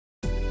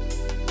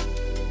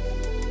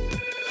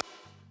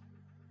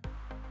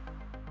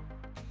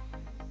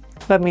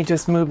Let me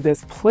just move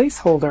this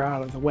placeholder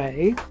out of the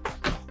way.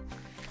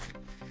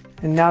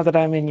 And now that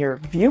I'm in your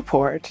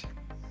viewport,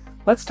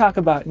 let's talk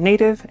about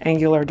native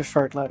Angular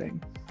deferred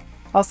loading.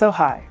 Also,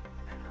 hi,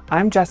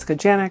 I'm Jessica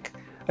Janik,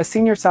 a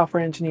senior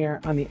software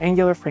engineer on the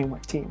Angular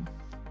framework team.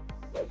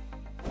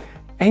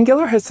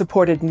 Angular has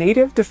supported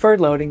native deferred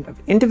loading of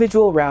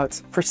individual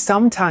routes for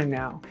some time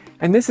now,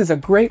 and this is a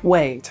great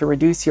way to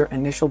reduce your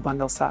initial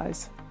bundle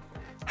size.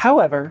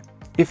 However,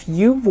 if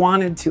you've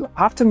wanted to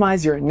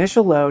optimize your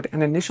initial load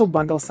and initial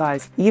bundle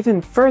size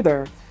even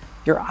further,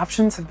 your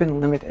options have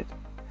been limited.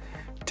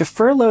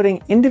 Defer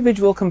loading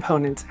individual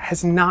components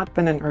has not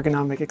been an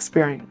ergonomic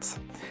experience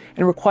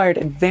and required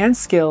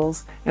advanced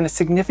skills and a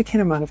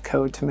significant amount of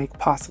code to make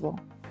possible.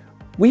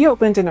 We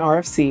opened an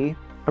RFC,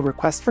 a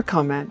request for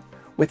comment,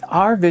 with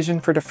our vision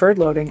for deferred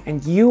loading,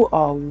 and you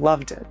all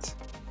loved it.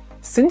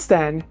 Since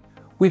then,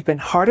 we've been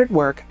hard at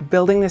work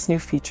building this new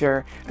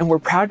feature, and we're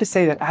proud to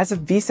say that as of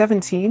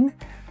V17,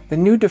 the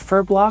new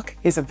defer block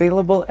is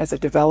available as a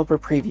developer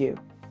preview.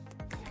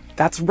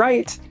 That's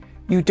right,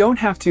 you don't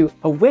have to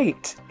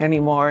await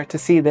anymore to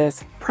see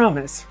this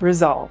promise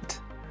resolved.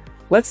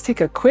 Let's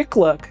take a quick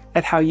look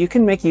at how you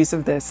can make use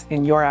of this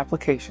in your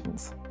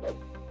applications.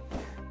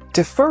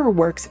 Defer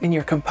works in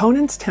your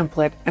components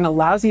template and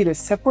allows you to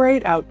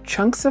separate out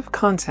chunks of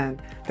content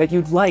that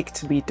you'd like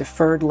to be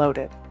deferred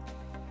loaded.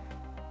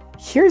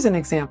 Here's an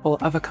example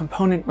of a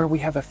component where we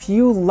have a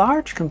few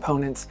large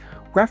components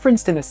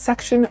referenced in a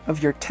section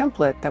of your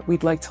template that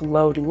we'd like to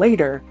load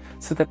later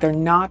so that they're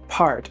not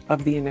part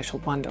of the initial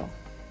bundle.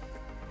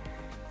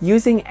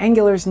 Using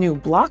Angular's new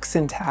block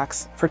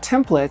syntax for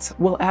templates,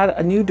 we'll add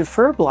a new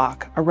defer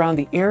block around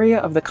the area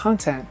of the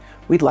content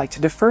we'd like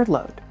to deferred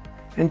load.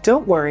 And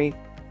don't worry,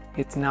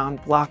 it's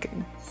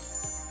non-blocking.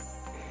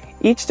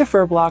 Each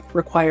defer block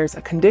requires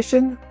a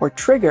condition or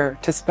trigger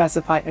to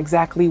specify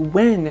exactly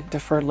when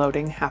deferred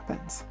loading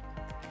happens.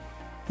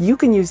 You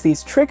can use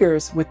these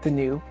triggers with the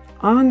new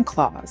on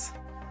clause.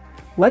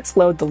 Let's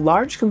load the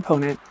large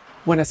component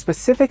when a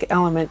specific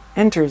element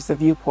enters the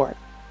viewport.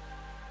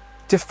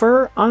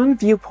 Defer on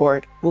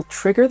viewport will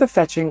trigger the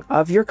fetching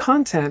of your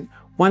content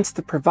once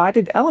the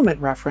provided element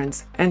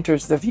reference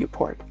enters the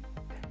viewport.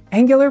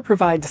 Angular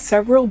provides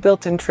several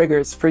built-in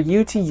triggers for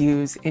you to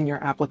use in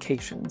your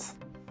applications.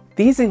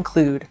 These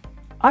include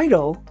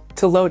idle,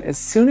 to load as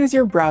soon as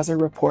your browser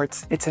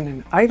reports it's in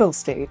an idle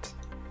state,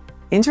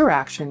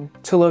 interaction,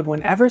 to load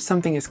whenever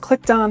something is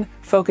clicked on,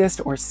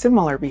 focused, or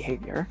similar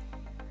behavior,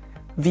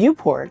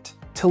 viewport,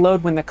 to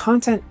load when the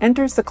content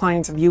enters the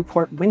client's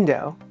viewport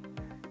window,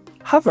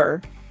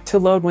 hover, to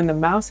load when the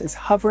mouse is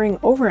hovering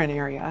over an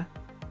area,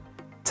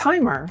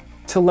 timer,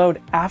 to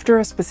load after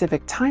a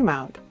specific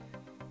timeout,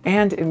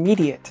 and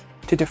immediate,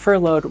 to defer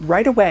load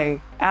right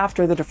away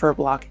after the defer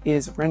block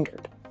is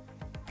rendered.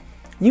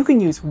 You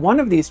can use one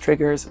of these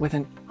triggers with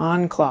an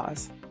on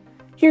clause.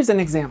 Here's an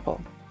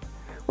example.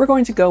 We're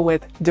going to go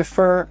with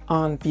defer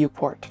on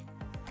viewport.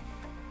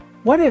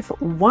 What if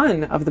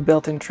one of the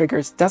built-in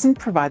triggers doesn't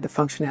provide the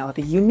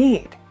functionality you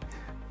need?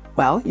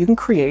 Well, you can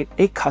create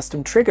a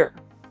custom trigger.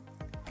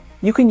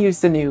 You can use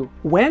the new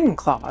when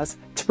clause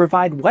to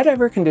provide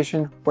whatever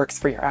condition works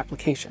for your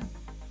application.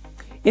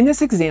 In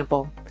this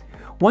example,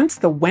 once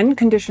the when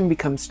condition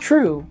becomes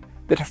true,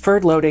 the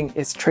deferred loading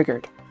is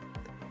triggered.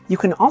 You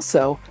can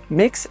also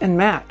mix and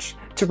match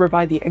to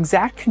provide the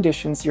exact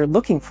conditions you're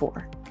looking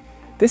for.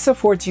 This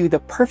affords you the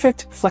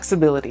perfect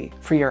flexibility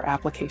for your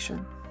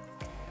application.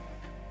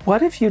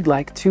 What if you'd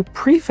like to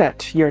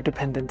prefetch your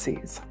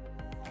dependencies?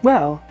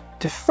 Well,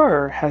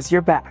 Defer has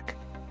your back.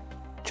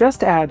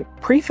 Just add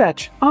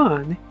prefetch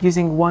on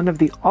using one of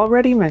the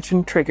already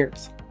mentioned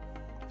triggers.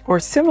 Or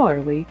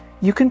similarly,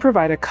 you can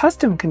provide a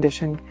custom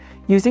condition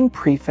using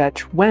prefetch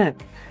when,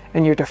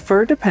 and your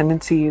deferred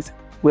dependencies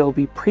will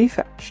be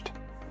prefetched.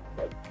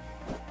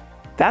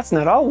 That's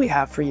not all we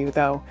have for you,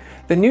 though.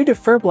 The new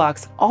defer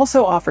blocks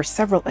also offer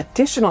several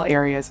additional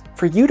areas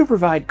for you to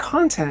provide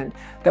content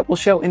that will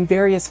show in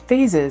various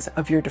phases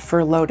of your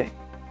defer loading.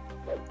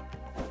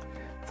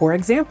 For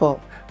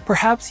example,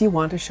 perhaps you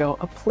want to show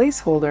a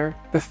placeholder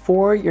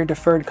before your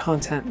deferred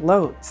content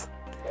loads.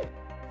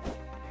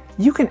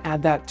 You can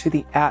add that to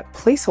the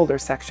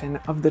 @placeholder section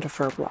of the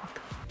defer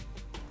block.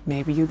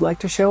 Maybe you'd like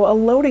to show a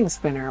loading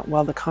spinner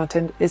while the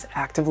content is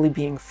actively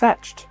being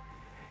fetched.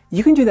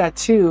 You can do that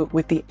too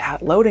with the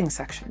 @loading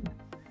section.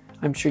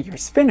 I'm sure your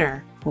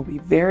spinner will be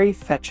very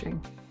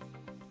fetching.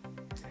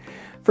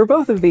 For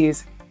both of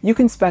these, you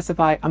can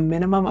specify a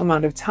minimum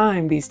amount of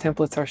time these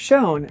templates are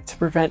shown to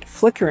prevent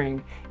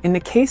flickering in the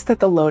case that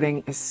the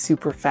loading is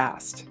super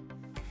fast.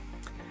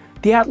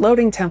 The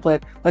 @loading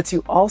template lets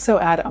you also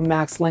add a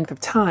max length of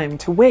time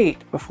to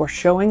wait before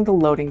showing the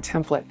loading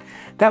template.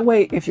 That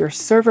way, if your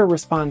server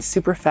responds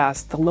super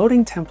fast, the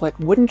loading template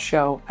wouldn't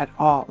show at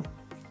all.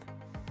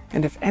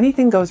 And if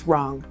anything goes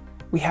wrong,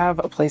 we have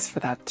a place for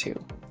that too.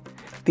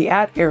 The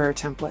 @error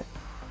template.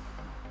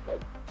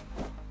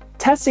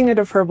 Testing a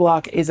defer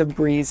block is a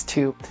breeze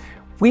too.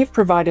 We've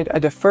provided a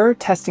defer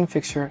testing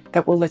fixture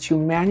that will let you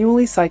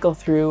manually cycle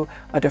through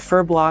a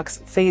defer block's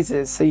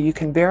phases so you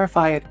can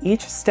verify at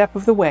each step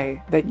of the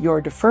way that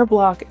your defer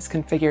block is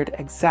configured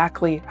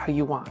exactly how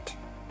you want.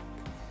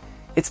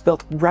 It's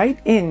built right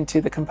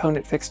into the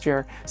component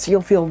fixture, so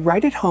you'll feel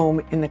right at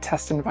home in the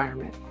test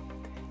environment.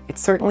 It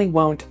certainly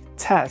won't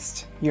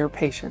test your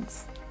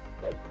patience.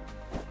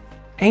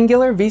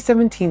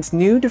 Angularv17's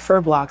new defer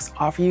blocks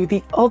offer you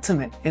the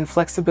ultimate in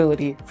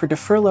flexibility for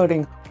defer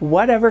loading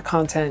whatever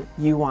content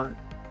you want.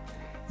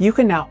 You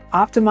can now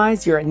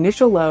optimize your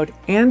initial load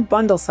and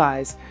bundle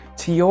size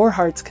to your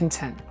heart's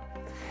content.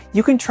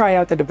 You can try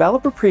out the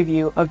developer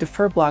preview of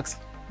defer blocks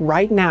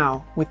right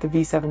now with the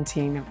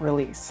V17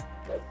 release.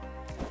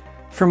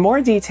 For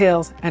more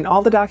details and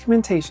all the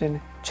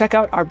documentation, check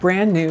out our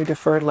brand new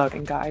deferred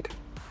loading guide.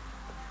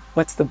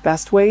 What's the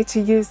best way to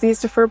use these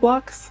defer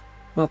blocks?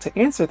 Well, to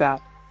answer that,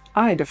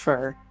 I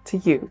defer to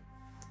you.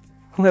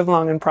 Live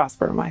long and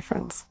prosper, my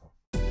friends.